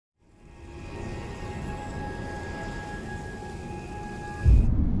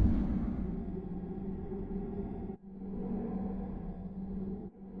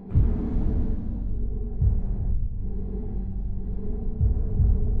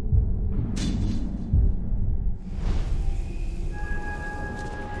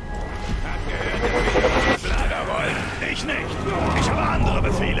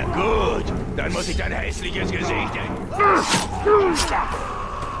Dann muss ich dein hässliches Gesicht...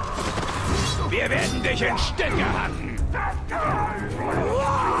 Wir werden dich in Stücke hacken.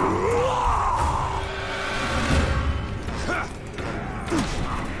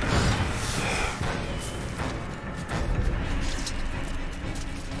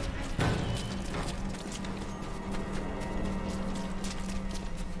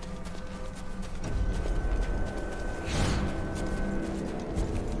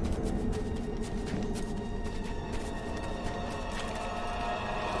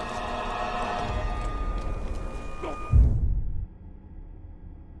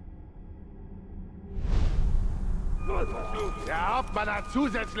 Der Hauptmann hat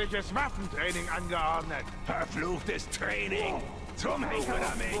zusätzliches Waffentraining angeordnet. Verfluchtes Training! Zum Henker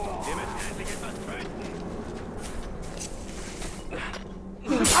damit! Wir müssen endlich etwas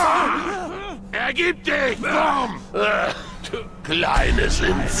töten! Ergib dich! Komm! Du kleines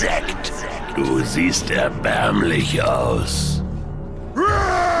Insekt! Du siehst erbärmlich aus.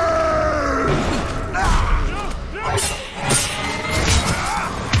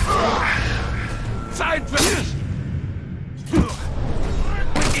 Zeit für dich!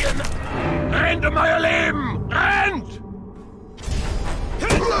 Rennt um euer Leben! Rennt!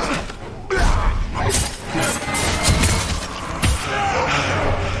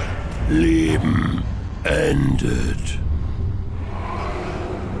 Leben endet.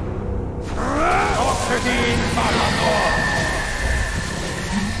 Auf für den Mordor!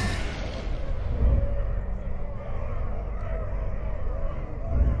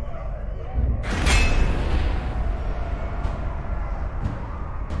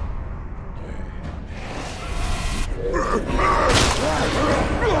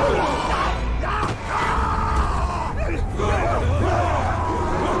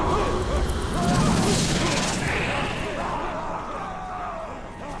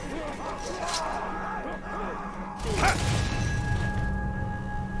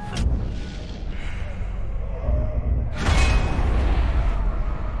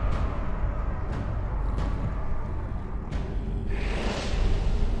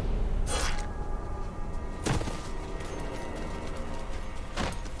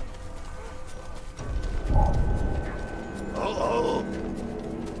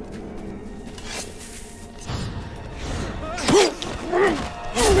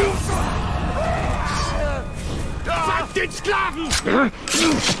 Den Sklaven!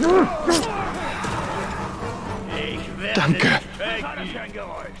 Danke.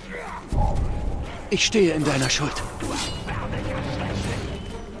 Ich stehe in deiner Schuld.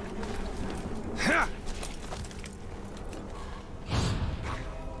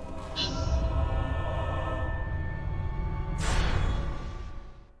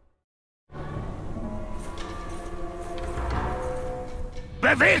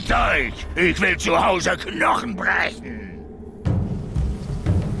 Bewegt euch! Ich will zu Hause Knochen brechen!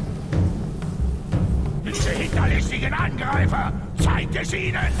 Diese hinterlistigen Angreifer! Zeigt es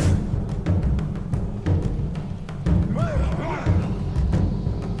ihnen!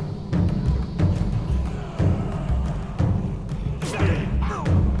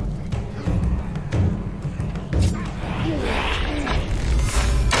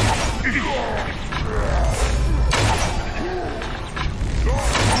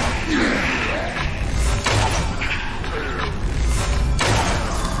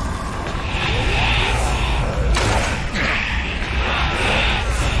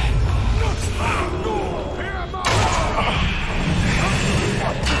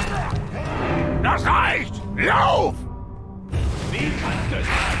 Das reicht! Lauf! Wie kannst du es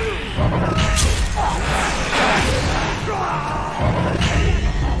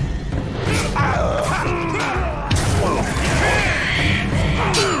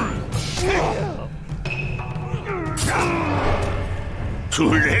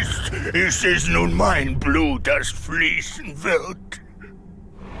Zuletzt ist es nun mein Blut, das fließen wird.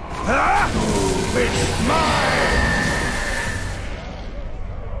 Du bist mein!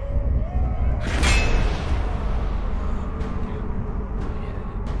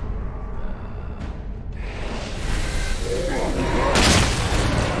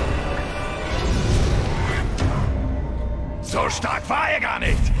 So stark war er gar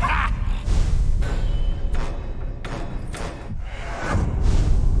nicht! Ha!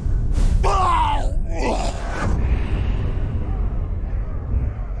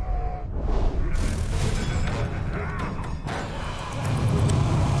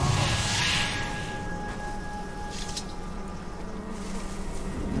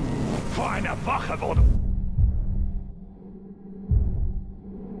 Vor einer Woche wurde...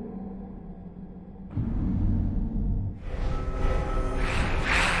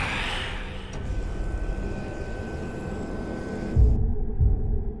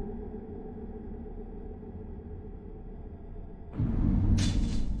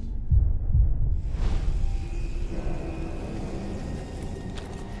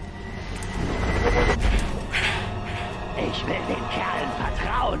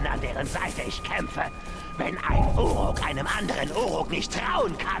 an deren Seite ich kämpfe. Wenn ein Uruk einem anderen Uruk nicht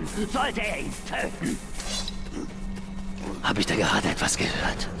trauen kann, sollte er ihn töten. Habe ich da gerade etwas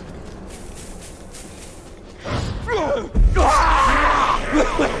gehört?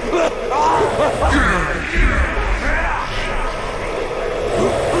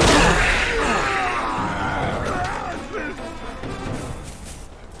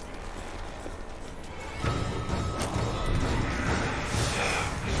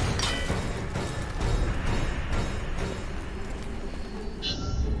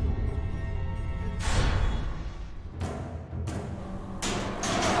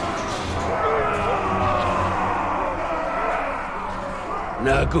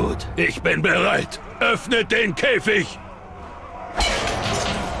 Na gut, ich bin bereit. Öffnet den Käfig!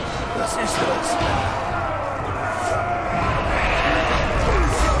 Was ist das?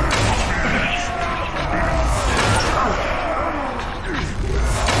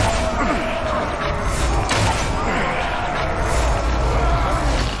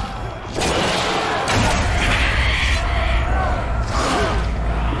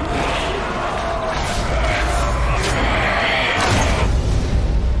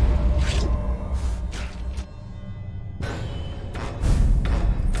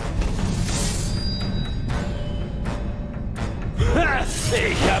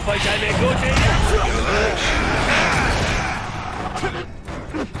 Ich hab euch eine gute Jagd.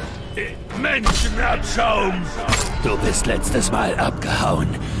 Menschenabschaum! Du bist letztes Mal abgehauen.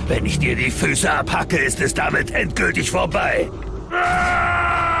 Wenn ich dir die Füße abhacke, ist es damit endgültig vorbei.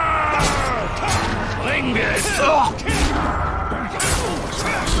 Bringen wir es!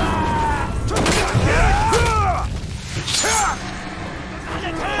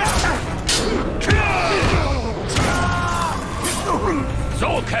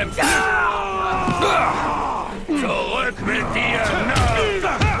 So kämpfen! Zurück mit dir!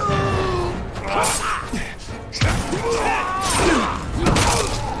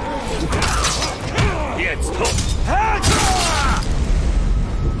 Jetzt hoch!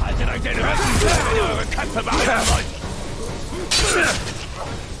 Haltet euch den Rücken fest, wenn ihr eure Köpfe behalten wollt!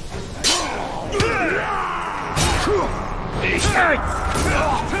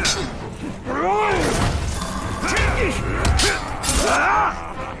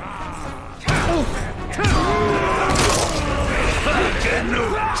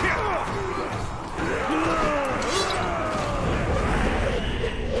 Genug!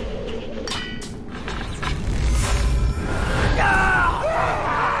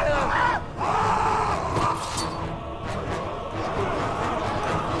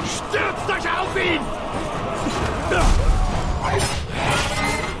 Stürzt euch auf ihn!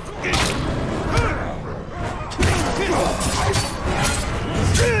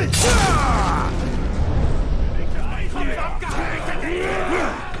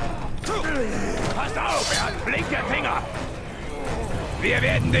 Passt auf, er hat blinke Finger! Wir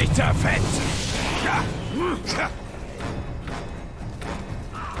werden dich zerfetzen!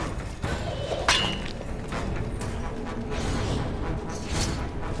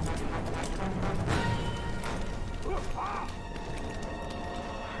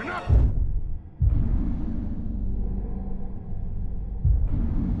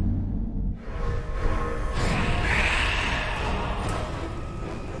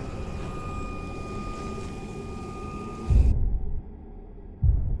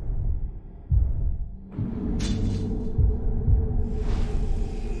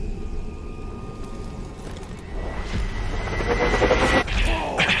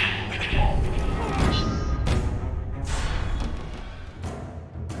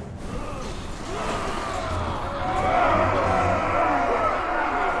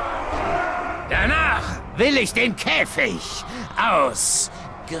 Will ich den Käfig aus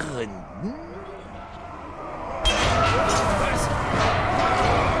Gründen?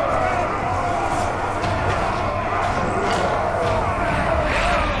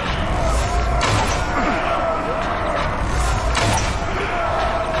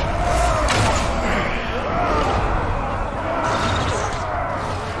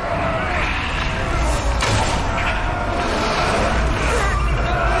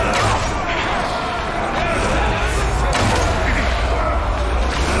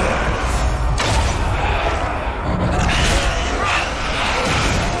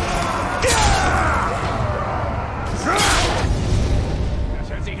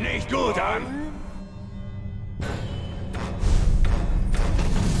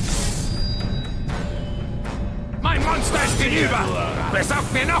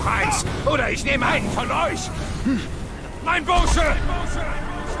 Besorgt mir noch eins! Oder ich nehme einen von euch! Mein Bursche!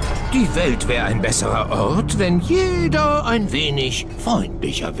 Die Welt wäre ein besserer Ort, wenn jeder ein wenig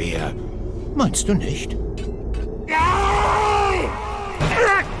freundlicher wäre. Meinst du nicht?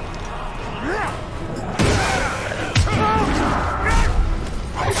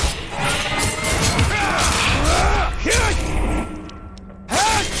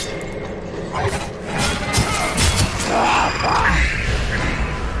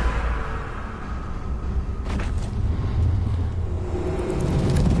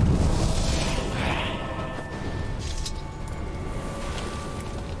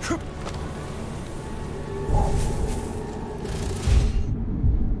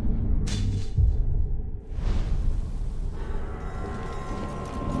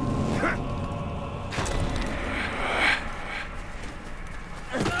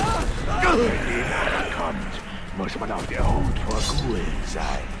 Muss man auf der Hut vor Ghoulen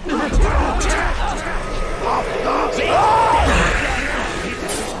sein.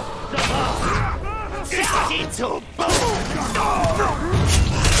 Sie zu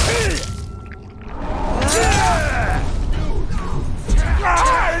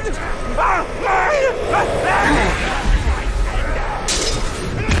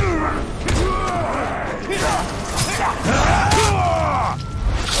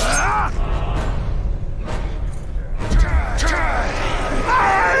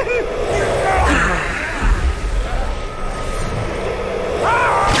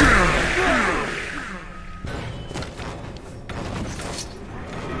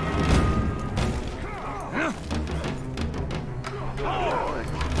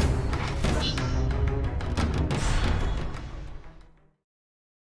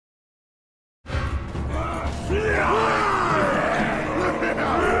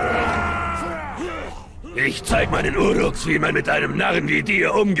Ich zeig meinen Uruks, wie man mit einem Narren wie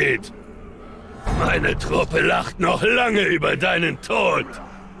dir umgeht. Meine Truppe lacht noch lange über deinen Tod.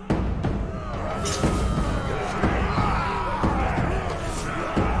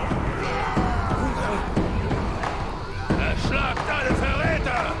 Erschlagt alle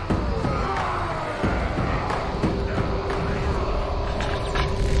Verräter!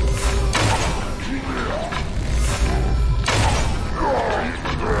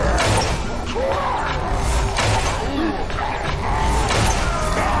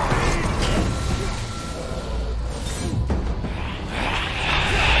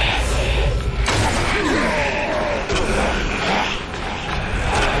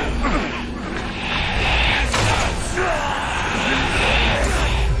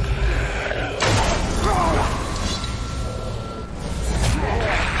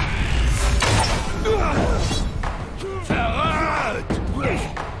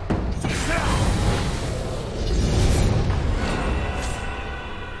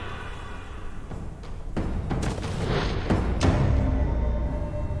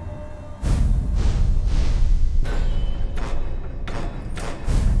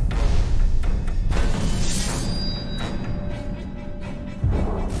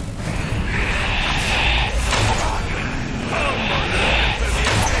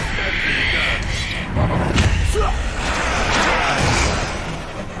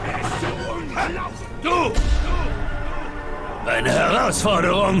 Eine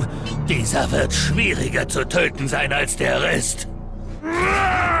Herausforderung. Dieser wird schwieriger zu töten sein als der Rest.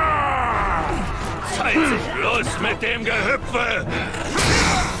 Zeit sich los mit dem Gehüpfe!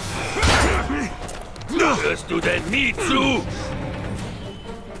 Hörst du denn nie zu?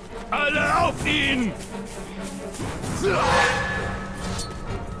 Alle auf ihn!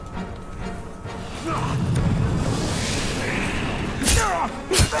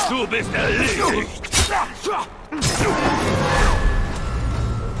 Du bist erledigt!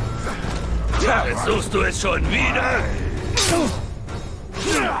 Versuchst du es schon wieder?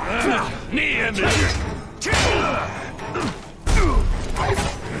 Nie im Leben!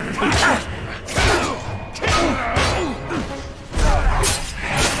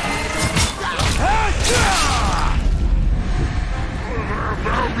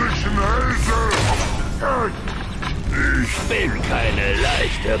 Ich bin keine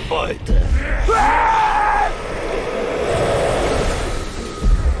leichte Beute.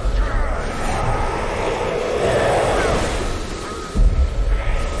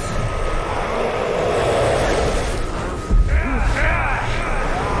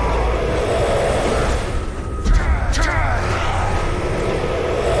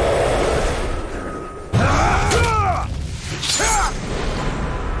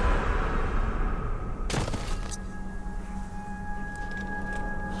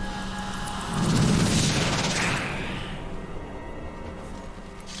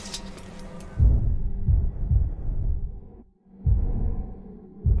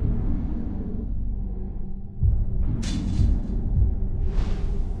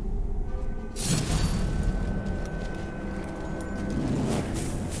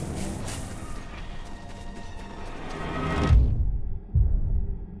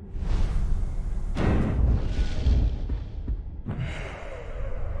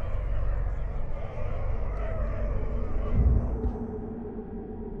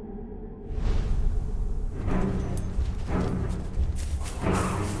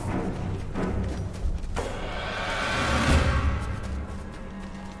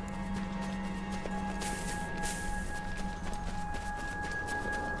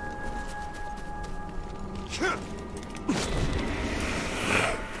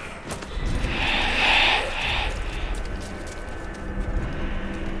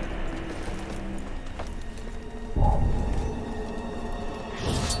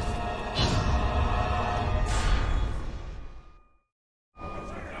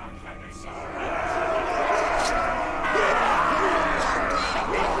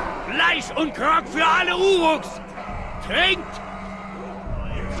 Fleisch und Grog für alle Uruks! Trinkt!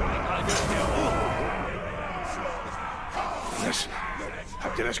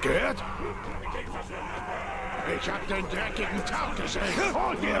 Habt ihr das gehört? Ich hab den dreckigen Tag gesehen.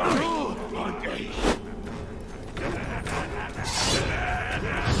 Und ihr, du und ich.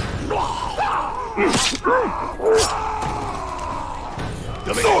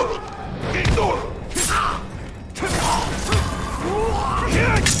 Du bist durch! Geh durch!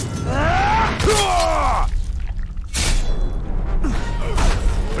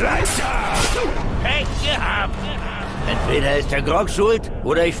 Bleib da! Pech gehabt! Entweder ist der Grog schuld,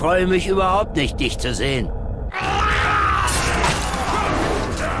 oder ich freue mich überhaupt nicht, dich zu sehen.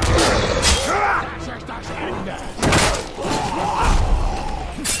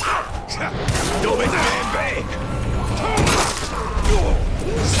 Du bist mir im Weg!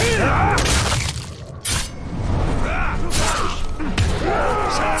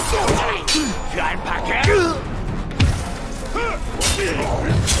 Für ein paar Kerl?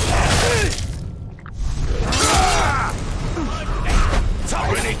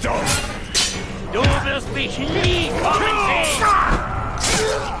 Zappel nicht dumm! Du wirst mich nie kommen sehen!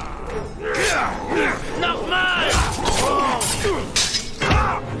 Nochmal!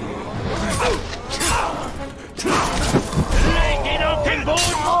 Leg ihn auf den Boden!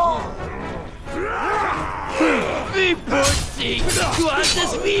 Wie putzig! Du hast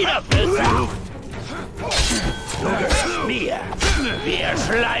es wieder versucht! Du gehörst mir! Wir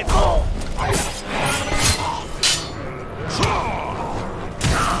schleifen!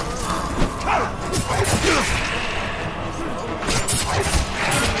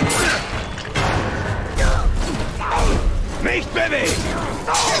 Nicht bewegen!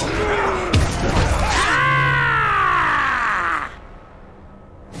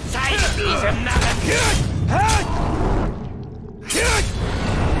 Zeig diesem Narren!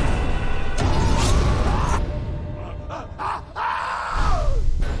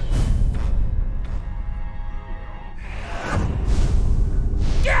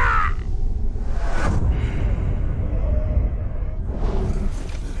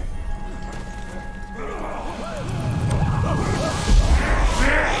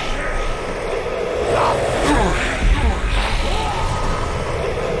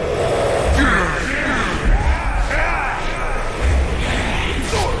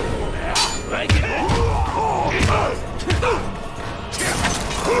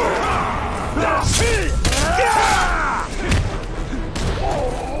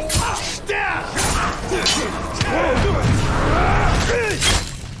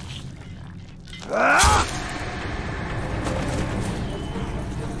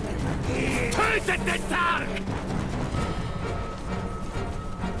 Tötet den Tag!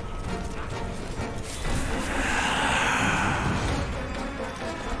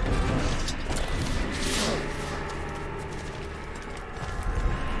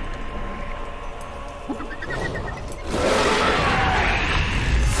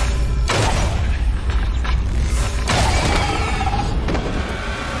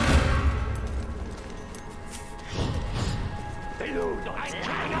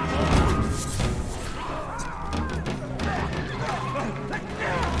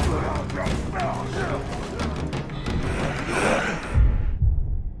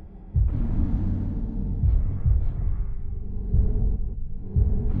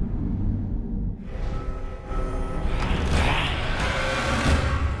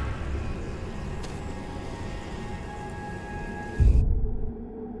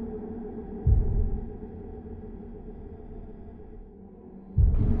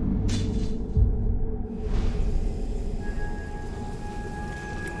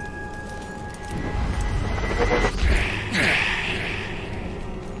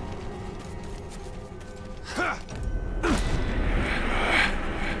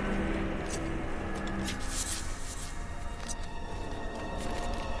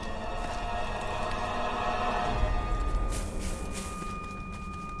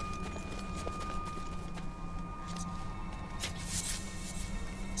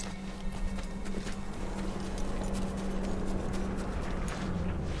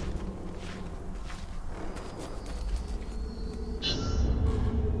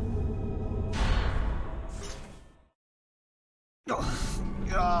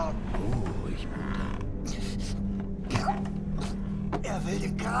 Ja. Ruhig, Bruder. Er will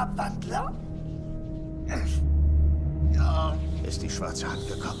den Grabwandler? Ja. Ist die Schwarze Hand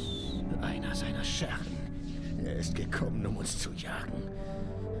gekommen? Einer seiner Schergen. Er ist gekommen, um uns zu jagen.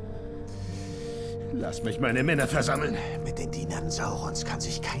 Lass mich meine Männer versammeln. Mit den Dienern Saurons kann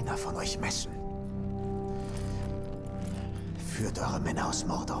sich keiner von euch messen. Entführt eure Männer aus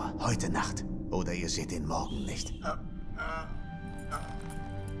Mordor. Heute Nacht. Oder ihr seht den Morgen nicht.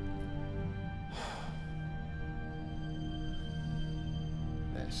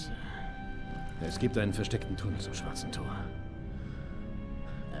 Es gibt einen versteckten Tunnel zum Schwarzen Tor.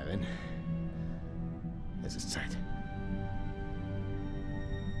 Erin, es ist Zeit.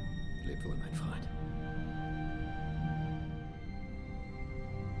 Leb wohl, mein Freund.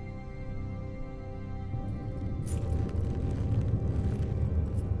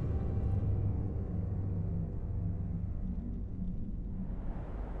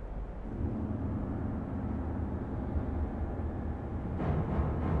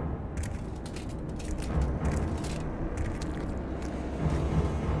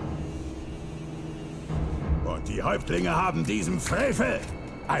 Die Häuptlinge haben diesem Frevel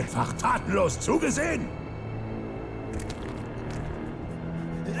einfach tatenlos zugesehen.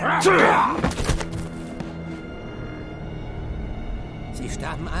 Sie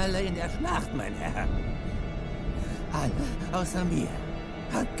starben alle in der Schlacht, mein Herr. Alle außer mir.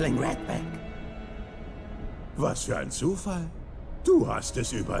 Häuptling Redback. Was für ein Zufall. Du hast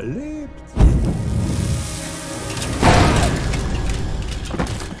es überlebt.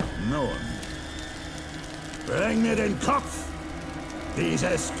 Nun. Bring mir den Kopf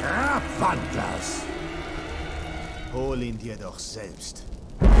dieses Grabwandlers. Hol ihn dir doch selbst.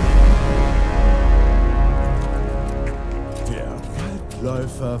 Der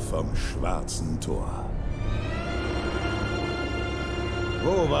Waldläufer vom Schwarzen Tor.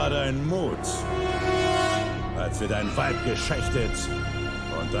 Wo war dein Mut, als wir dein Weib geschächtet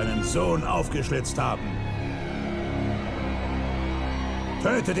und deinen Sohn aufgeschlitzt haben?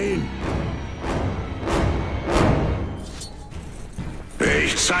 Tötet ihn!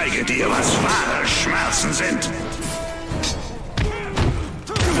 Ich zeige dir, was wahre Schmerzen sind.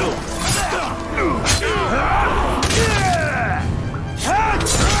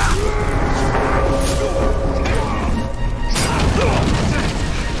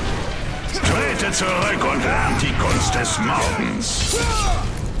 Trete zurück und lernt die Kunst des Mordens.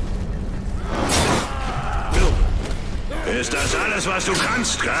 Ist das alles, was du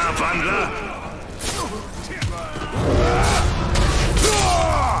kannst, Grabwandler?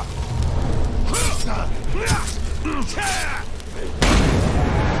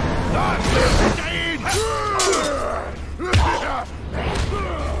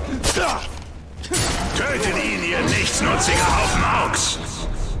 Tötet ihn, ihr nichtsnutziger Haufen Augs!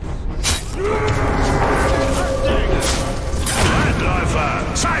 Waldläufer,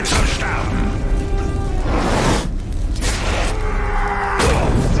 Zeit zum Sterben!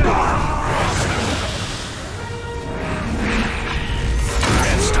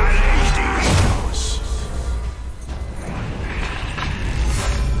 Jetzt teile ich dich aus.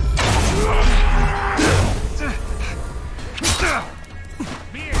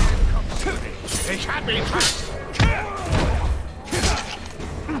 Ich hab ihn fast.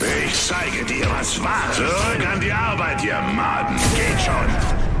 Ich zeige dir, was war. Zurück an die Arbeit, ihr Maden. Geht schon.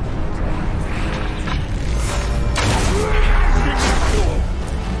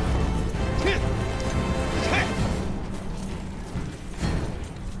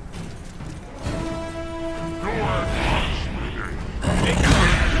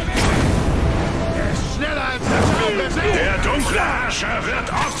 Schneller als das Auge. Der dunkle Herrscher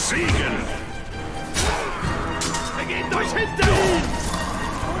wird obsiegen. Wir gehen durch hinter ihn.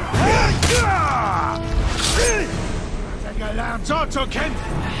 Hat er gelernt, so zu kämpfen.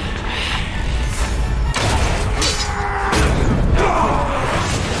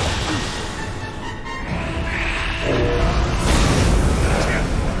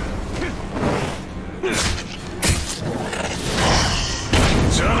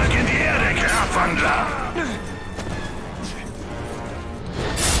 Zurück in die Erde, Grabwandler.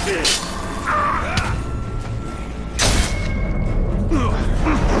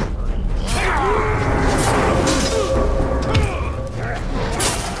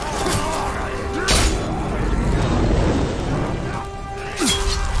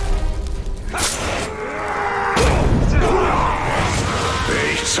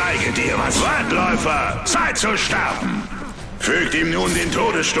 Ich zeige dir, was Waldläufer. Zeit zu sterben. Fügt ihm nun den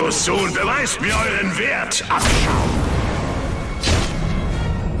Todesstoß zu und beweist mir euren Wert, Abschau.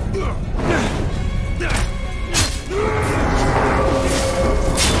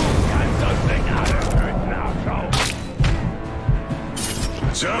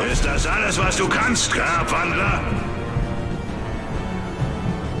 So, ist das alles, was du kannst, Grabwandler?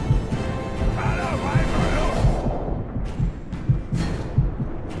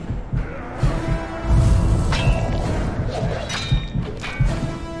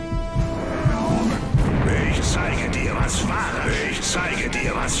 Ich zeige dir, was wahre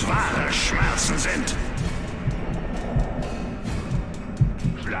was wahre Schmerzen sind.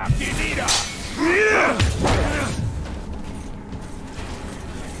 Schlag die nieder!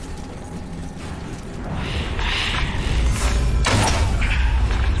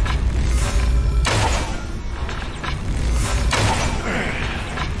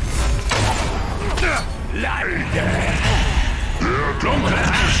 Der dunkle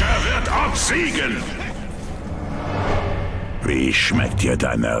Herrscher wird obsiegen! Wie schmeckt dir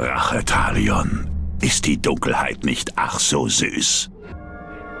deine Rache, Talion? Ist die Dunkelheit nicht ach so süß?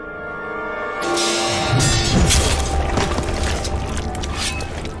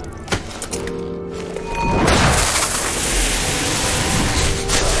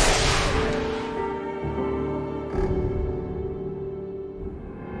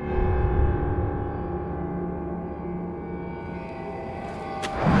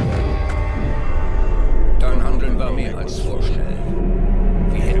 Dein Handeln war mehr als vorschnell.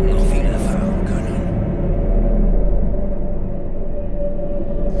 Wir hätten noch viel erfahren können.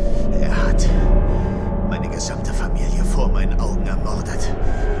 Er hat meine gesamte Familie vor meinen Augen ermordet.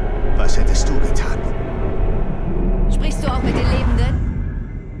 Was hättest du getan? Sprichst du auch mit den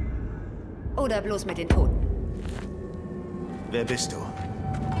Lebenden? Oder bloß mit den Toten? Wer bist du?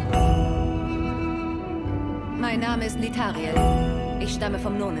 Mein Name ist Litariel. Ich stamme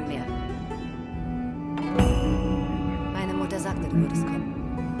vom Nonenmeer. Meine Mutter sagte, du würdest kommen.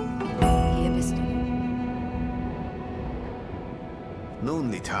 Hier bist du.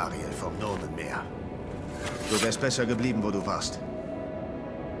 Nun, Litariel vom Nonenmeer. Du wärst besser geblieben, wo du warst.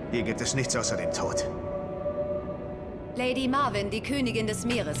 Hier gibt es nichts außer dem Tod. Lady Marvin, die Königin des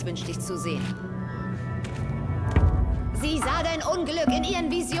Meeres, wünscht dich zu sehen. Sie sah dein Unglück in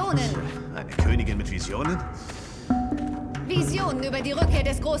ihren Visionen. Eine Königin mit Visionen? Visionen über die Rückkehr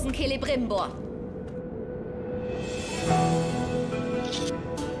des großen Celebrimbor.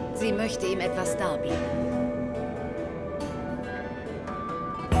 Sie möchte ihm etwas darbieten.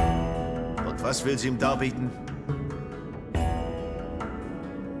 Und was will sie ihm darbieten?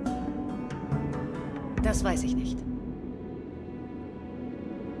 Das weiß ich nicht.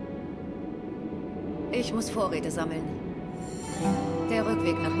 Ich muss Vorräte sammeln. Der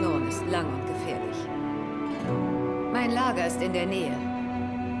Rückweg nach Norden ist lang und gefährlich. Mein Lager ist in der Nähe.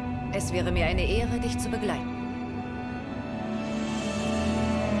 Es wäre mir eine Ehre, dich zu begleiten.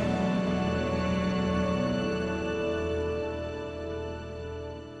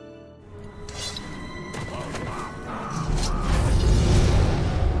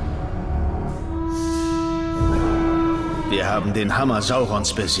 Wir haben den Hammer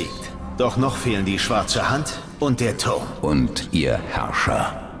Saurons besiegt. Doch noch fehlen die schwarze Hand und der Turm. Und ihr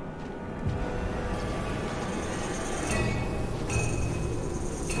Herrscher.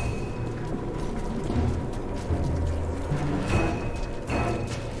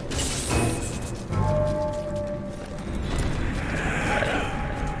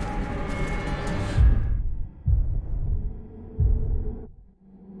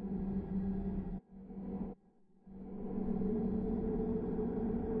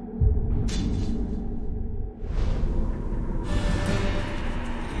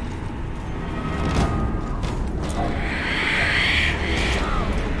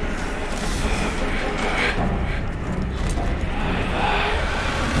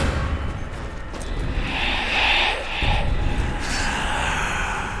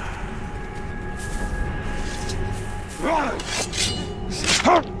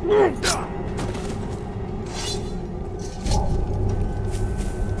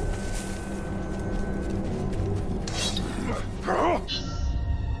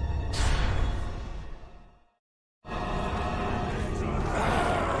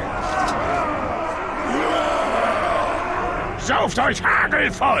 Sauft euch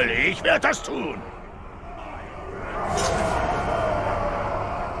hagelvoll, ich werde das tun.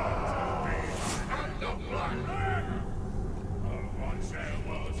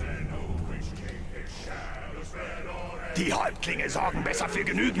 Die Häuptlinge sorgen besser für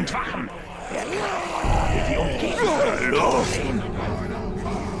genügend Wachen. Die umgeben. Los!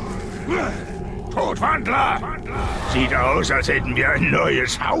 Todwandler! Sieht aus, als hätten wir ein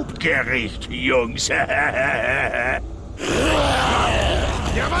neues Hauptgericht, Jungs.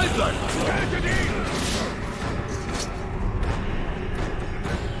 Der Waldlein! Tötet ihn!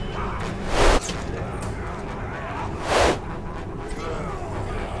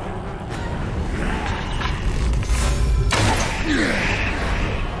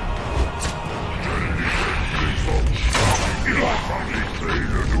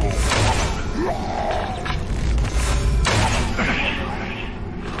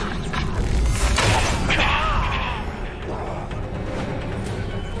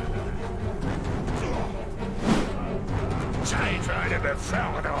 Meine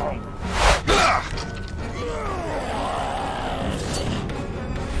Beförderung.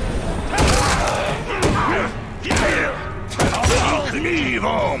 Auf die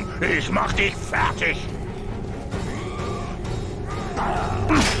Kniewurm! Ich mach dich fertig!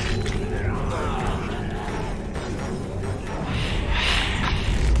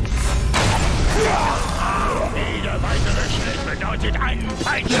 Jeder weitere Schritt bedeutet einen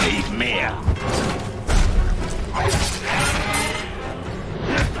Peitschhieb mehr!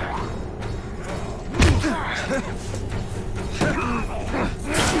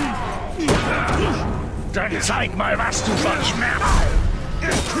 Dann zeig mal, was du von Schmerz.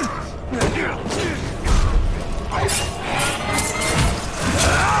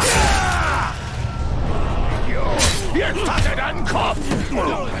 Jetzt hat er deinen Kopf!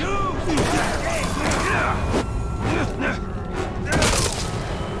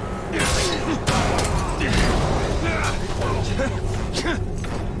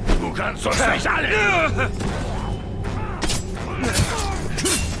 Du kannst uns nicht alle!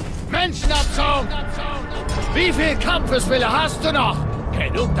 Menschenabzug! Wie viel Kampfeswille hast du noch?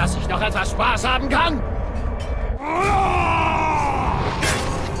 Genug, dass ich noch etwas Spaß haben kann?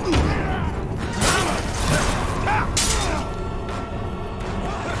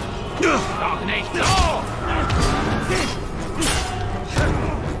 Doch nicht so!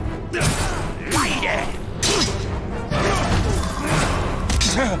 Beide!